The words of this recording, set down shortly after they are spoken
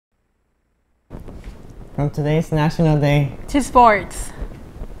From today's National Day to sports,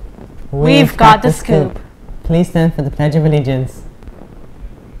 we've got the scoop. Please stand for the Pledge of Allegiance.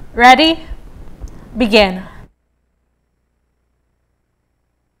 Ready? Begin.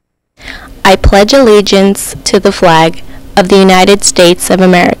 I pledge allegiance to the flag of the United States of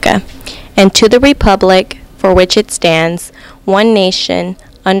America and to the republic for which it stands, one nation,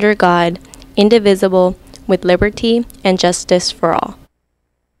 under God, indivisible, with liberty and justice for all.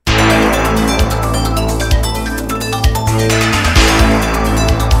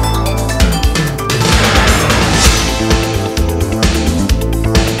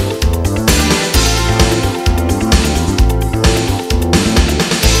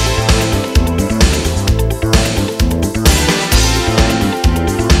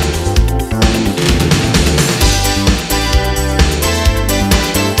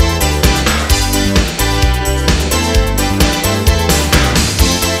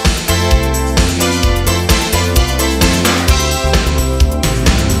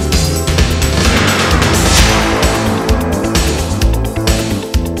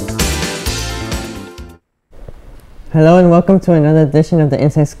 Hello and welcome to another edition of the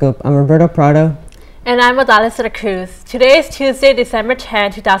Inside Scoop. I'm Roberto Prado. And I'm Odalis of the Cruz. Today is Tuesday, December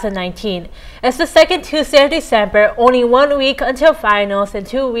 10, 2019. It's the second Tuesday of December, only 1 week until finals and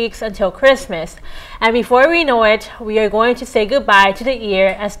 2 weeks until Christmas. And before we know it, we are going to say goodbye to the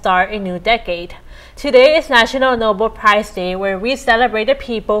year and start a new decade. Today is National Nobel Prize Day, where we celebrate the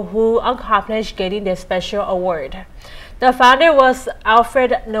people who accomplished getting this special award. The founder was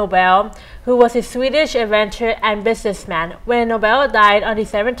Alfred Nobel, who was a Swedish inventor and businessman. When Nobel died on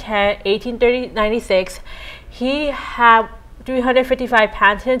December 10, 1896, he had 355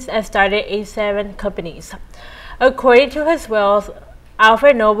 patents and started 87 companies. According to his will,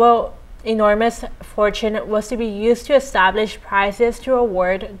 Alfred Nobel's enormous fortune was to be used to establish prizes to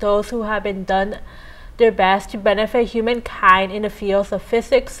award those who have been done their best to benefit humankind in the fields of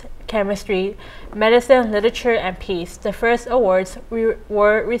physics, chemistry, medicine, literature, and peace. The first awards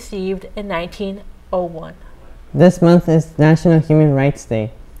were received in 1901. This month is National Human Rights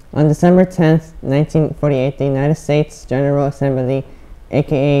Day. On December 10, 1948, the United States General Assembly,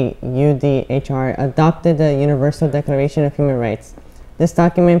 aka UDHR, adopted the Universal Declaration of Human Rights. This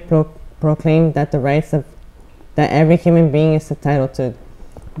document proclaimed that the rights that every human being is entitled to.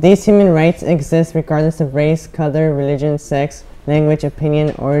 These human rights exist regardless of race, color, religion, sex, language,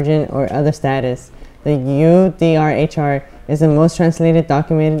 opinion, origin, or other status. The UDRHR is the most translated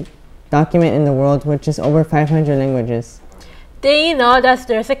document in the world, which is over 500 languages. Did you know that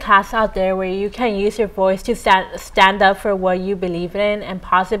there's a class out there where you can use your voice to stand up for what you believe in and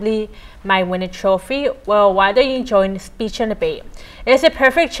possibly might win a trophy? Well, why don't you join Speech and Debate? It's a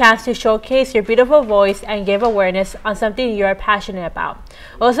perfect chance to showcase your beautiful voice and give awareness on something you are passionate about.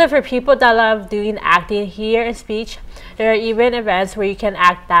 Also, for people that love doing acting here in speech, there are even events where you can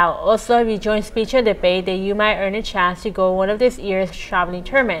act out. Also, if you join Speech and Debate, then you might earn a chance to go one of this year's traveling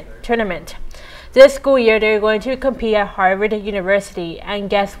tournament. This school year, they're going to compete at Harvard University, and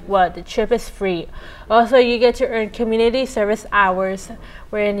guess what? The trip is free. Also, you get to earn community service hours,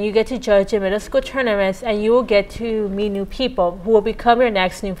 wherein you get to judge in middle school tournaments, and you will get to meet new people who will become your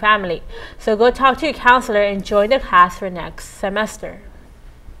next new family. So go talk to your counselor and join the class for next semester.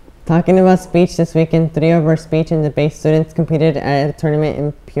 Talking about speech, this weekend, 3 of our speech and debate students competed at a tournament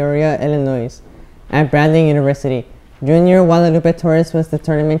in Peoria, Illinois, at Bradley University. Junior Guadalupe Torres was the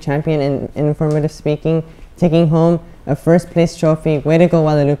tournament champion in informative speaking, taking home a first place trophy. Way to go,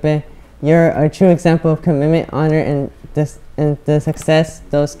 Guadalupe. You're a true example of commitment, honor, and the success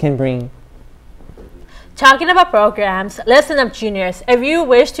those can bring. Talking about programs, listen up, juniors. If you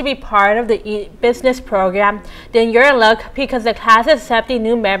wish to be part of the e-business program, then you're in luck because the class is accepting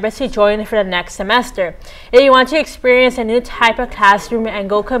new members to join for the next semester. If you want to experience a new type of classroom and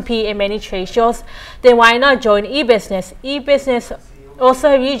go compete in many trade shows, then why not join e-business? E-business.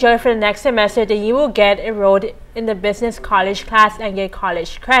 Also, if you join for the next semester, then you will get enrolled in the business college class and get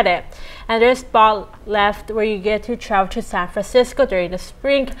college credit. And there's a spot left where you get to travel to San Francisco during the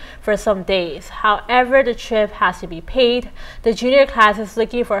spring for some days. However, the trip has to be paid. The junior class is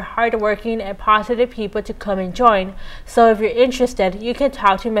looking for hardworking and positive people to come and join. So if you're interested, you can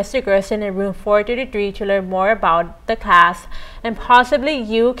talk to Mr. Gerson in room 433 to learn more about the class, and possibly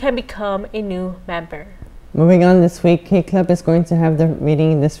you can become a new member. Moving on this week, K Club is going to have their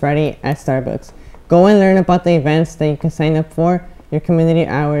meeting this Friday at Starbucks. Go and learn about the events that you can sign up for, your community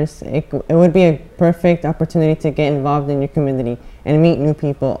hours. It would be a perfect opportunity to get involved in your community and meet new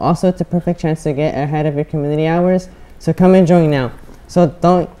people. Also, it's a perfect chance to get ahead of your community hours, so come and join now. So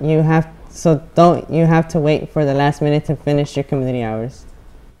don't you have to wait for the last minute to finish your community hours.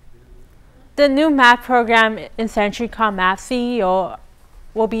 The new math program in Century called Math CEO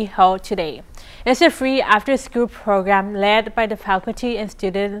will be held today. It's a free after-school program led by the faculty and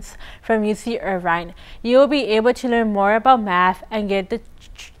students from UC Irvine. You will be able to learn more about math and get the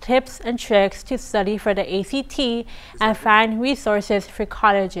tips and tricks to study for the ACT and find resources for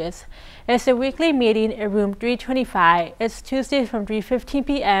colleges. It's a weekly meeting in room 325. It's Tuesdays from 3:15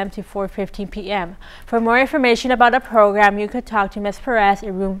 p.m. to 4:15 p.m. For more information about the program, you could talk to Ms. Perez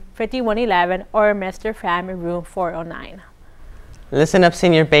in room 5111 or Mr. Pham in room 409. Listen up,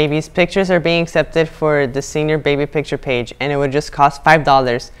 senior babies. Pictures are being accepted for the senior baby picture page, and it would just cost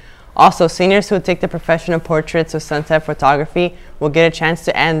 $5. Also, seniors who take the professional portraits with sunset photography will get a chance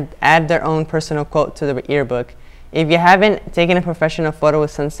to add their own personal quote to the yearbook. If you haven't taken a professional photo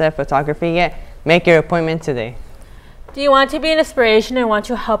with sunset photography yet, make your appointment today. Do you want to be an inspiration and want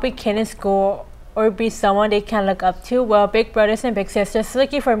to help a kid in school or be someone they can look up to? Well, Big Brothers and Big Sisters is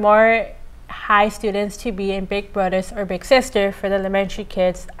looking for more high students to be in Big Brothers or Big Sister for the elementary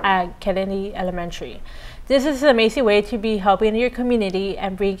kids at Kennedy Elementary. This is an amazing way to be helping your community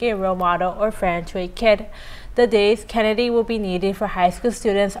and bringing a role model or friend to a kid. The days Kennedy will be needed for high school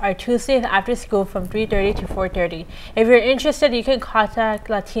students are Tuesdays after school from 3:30 to 4:30. If you're interested, you can contact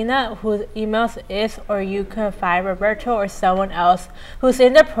Latina, whose email is, or you can find Roberto or someone else who's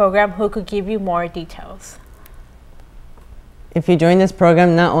in the program who could give you more details. If you join this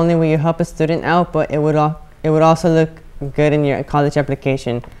program, not only will you help a student out, but it would also look good in your college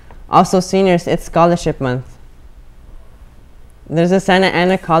application. Also, seniors, it's scholarship month. There's a Santa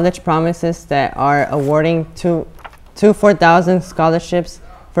Ana College Promises that are awarding two 4,000 scholarships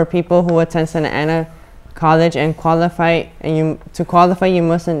for people who attend Santa Ana College and qualify. And to qualify, you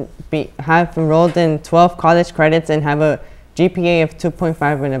must have enrolled in 12 college credits and have a GPA of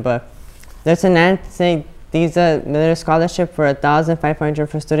 2.5 and above. There's an ad saying these are another scholarship for $1,500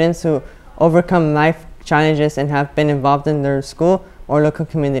 for students who overcome life challenges and have been involved in their school or local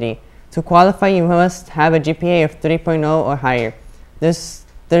community. To qualify, you must have a GPA of 3.0 or higher.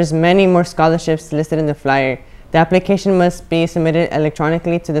 There's many more scholarships listed in the flyer. The application must be submitted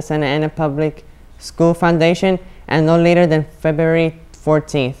electronically to the Santa Ana Public School Foundation and no later than February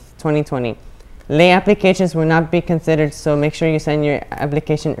 14th, 2020. Late applications will not be considered, so make sure you send your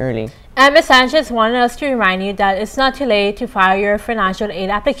application early. And Ms. Sanchez wanted us to remind you that it's not too late to file your financial aid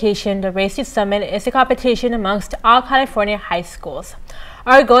application. The Race to Summit is a competition amongst all California high schools.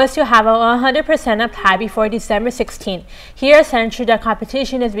 Our goal is to have a 100% apply before December 16. Here at Century, the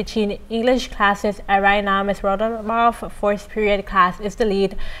competition is between English classes, and right now Ms. Rodolfo's fourth period class is the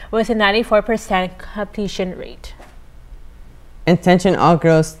lead with a 94% completion rate. Attention all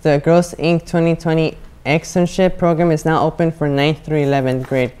girls, the Girls Inc. 2020 externship program is now open for 9th through 11th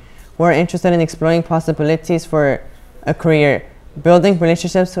grade. We're interested in exploring possibilities for a career, building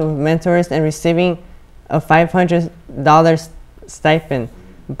relationships with mentors, and receiving a $500 stipend.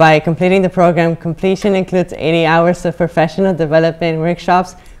 By completing the program, completion includes 80 hours of professional development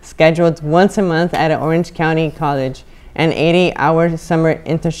workshops scheduled once a month at an Orange County college and 80-hour summer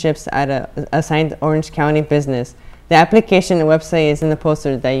internships at an assigned Orange County business. The application website is in the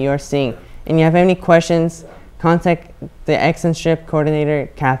poster that you are seeing. And if you have any questions, contact the externship coordinator,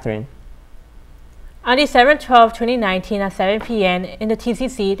 Catherine. On December 12, 2019 at 7 p.m. in the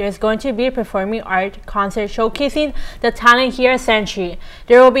TCC, there's going to be a performing art concert showcasing the talent here at Century.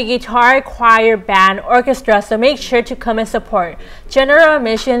 There will be guitar, choir, band, orchestra, so make sure to come and support. General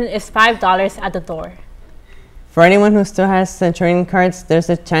admission is $5 at the door. For anyone who still has Centurion cards, there's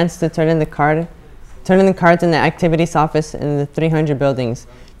a chance to turn in the cards in the activities office in the 300 buildings.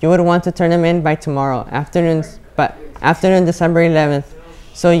 You would want to turn them in by tomorrow afternoon, December 11th.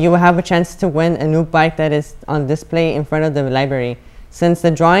 So you will have a chance to win a new bike that is on display in front of the library. Since the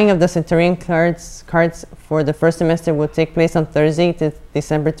drawing of the Centurion cards for the first semester will take place on Thursday,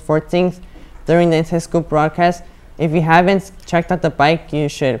 December 14th, during the Inside Scoop broadcast, if you haven't checked out the bike, you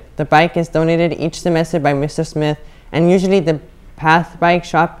should. The bike is donated each semester by Mr. Smith and usually the Path Bike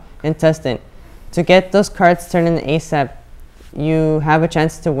Shop in Tustin. To get those cards turned in ASAP, you have a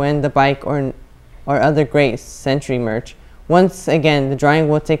chance to win the bike or other great Century merch. Once again, the drawing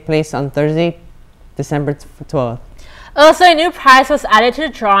will take place on Thursday, December 12th. Also, a new prize was added to the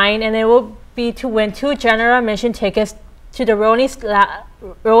drawing, and it will be to win 2 general admission tickets to the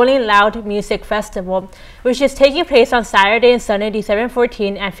Rolling Loud Music Festival, which is taking place on Saturday and Sunday, December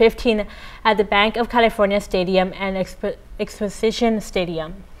 14 and 15 at the Bank of California Stadium and Exposition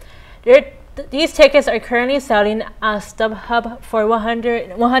Stadium. These tickets are currently selling on StubHub for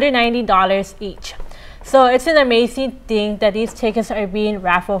 $190 each. So it's an amazing thing that these tickets are being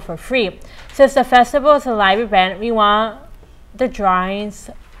raffled for free. Since the festival is a live event, we want the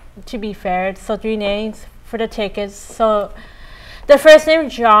drawings to be fair. So 3 names for the tickets. So the first name,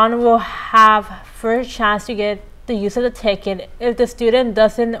 John, will have first chance to get the use of the ticket. If the student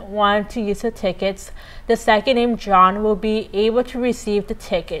doesn't want to use the tickets, the second name, John, will be able to receive the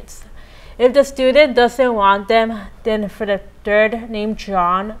tickets. If the student doesn't want them, then for the third name,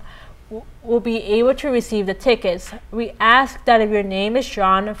 John, will be able to receive the tickets. We ask that if your name is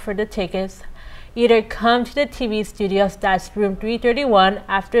John for the tickets, either come to the TV studios, that's room 331,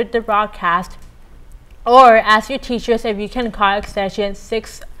 after the broadcast, or ask your teachers if you can call extension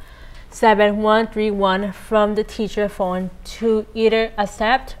 67131 from the teacher phone to either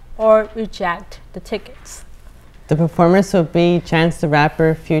accept or reject the tickets. The performers will be Chance the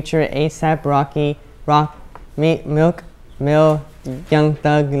Rapper, Future, ASAP Rocky, Rock, Milk, Mill, Young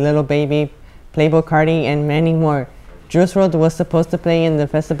Thug, Little Baby, Playboy Cardi, and many more. Juice WRLD was supposed to play in the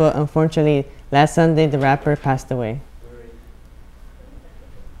festival. Unfortunately, last Sunday the rapper passed away.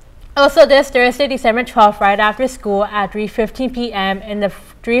 Also, this Thursday, December 12th, right after school at 3:15 p.m. in the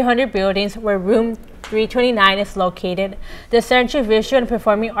 300 buildings where room 329 is located, the Century Visual and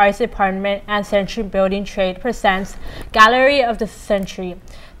Performing Arts Department and Century Building Trade presents Gallery of the Century,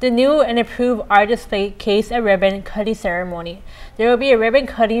 the new and improved art display case and ribbon cutting ceremony. There will be a ribbon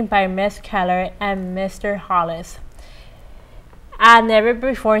cutting by Ms. Keller and Mr. Hollis. A never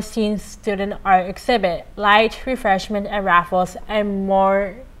before seen student art exhibit, light, refreshment, and raffles, and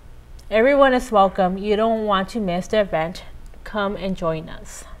more. Everyone is welcome. You don't want to miss the event. Come and join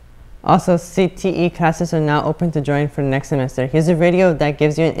us. Also, CTE classes are now open to join for the next semester. Here's a video that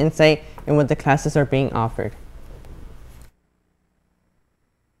gives you an insight in what the classes are being offered.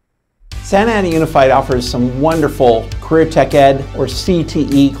 Santa Ana Unified offers some wonderful Career Tech Ed, or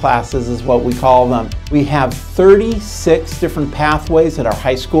CTE classes is what we call them. We have 36 different pathways at our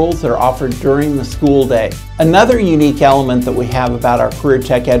high schools that are offered during the school day. Another unique element that we have about our Career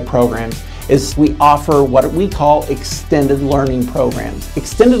Tech Ed programs is we offer what we call extended learning programs.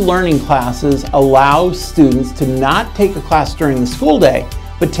 Extended learning classes allow students to not take a class during the school day,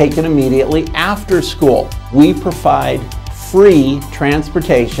 but take it immediately after school. We provide free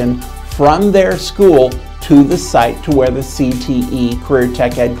transportation from their school to the site to where the CTE Career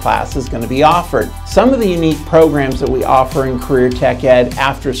Tech Ed class is going to be offered. Some of the unique programs that we offer in Career Tech Ed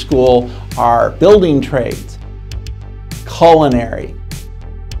after school are building trades, culinary,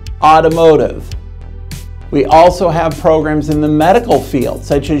 automotive. We also have programs in the medical field,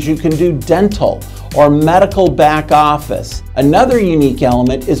 such as you can do dental or medical back office. Another unique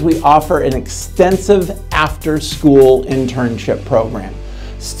element is we offer an extensive after-school internship program.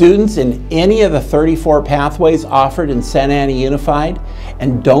 Students in any of the 34 pathways offered in Santa Ana Unified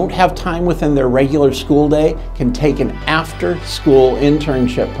and don't have time within their regular school day can take an after-school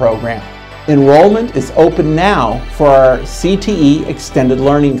internship program. Enrollment is open now for our CTE extended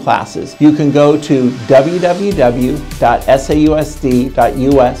learning classes. You can go to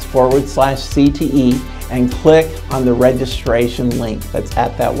www.sausd.us/CTE and click on the registration link that's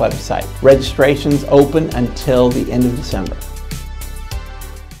at that website. Registration's open until the end of December.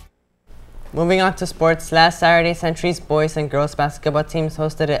 Moving on to sports, last Saturday, Century's boys and girls basketball teams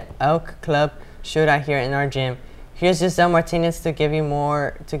hosted an Elks Club Shootout here in our gym. Here's Giselle Martinez to give you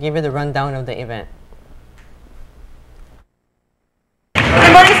the rundown of the event.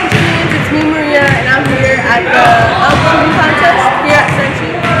 Good morning, Centurions. It's me, Maria, and I'm here at the Elks Shooting Contest here at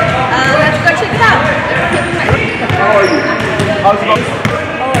Century. Let's go check it out. How are you? How's it going?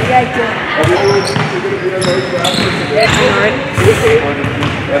 Oh, yeah, good.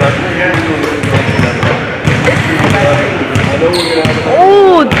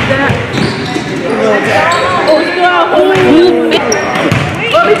 Oh, that. Oh, still out. We'll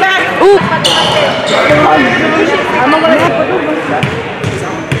be back. Ooh. I'm gonna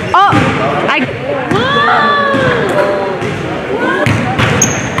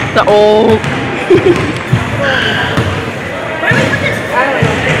the old.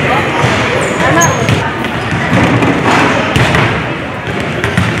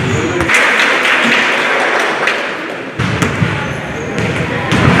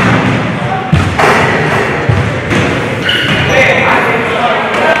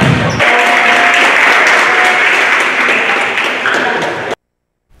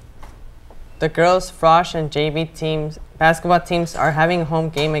 The girls' Frosh and JV basketball teams are having a home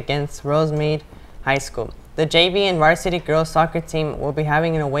game against Rosemead High School. The JV and varsity girls soccer team will be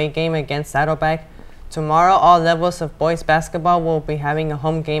having an away game against Saddleback. Tomorrow, all levels of boys basketball will be having a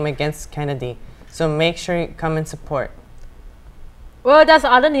home game against Kennedy. So make sure you come and support. Well, that's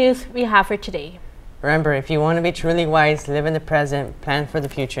all the news we have for today. Remember, if you want to be truly wise, live in the present, plan for the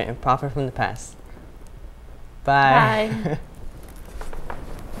future, and profit from the past. Bye. Bye.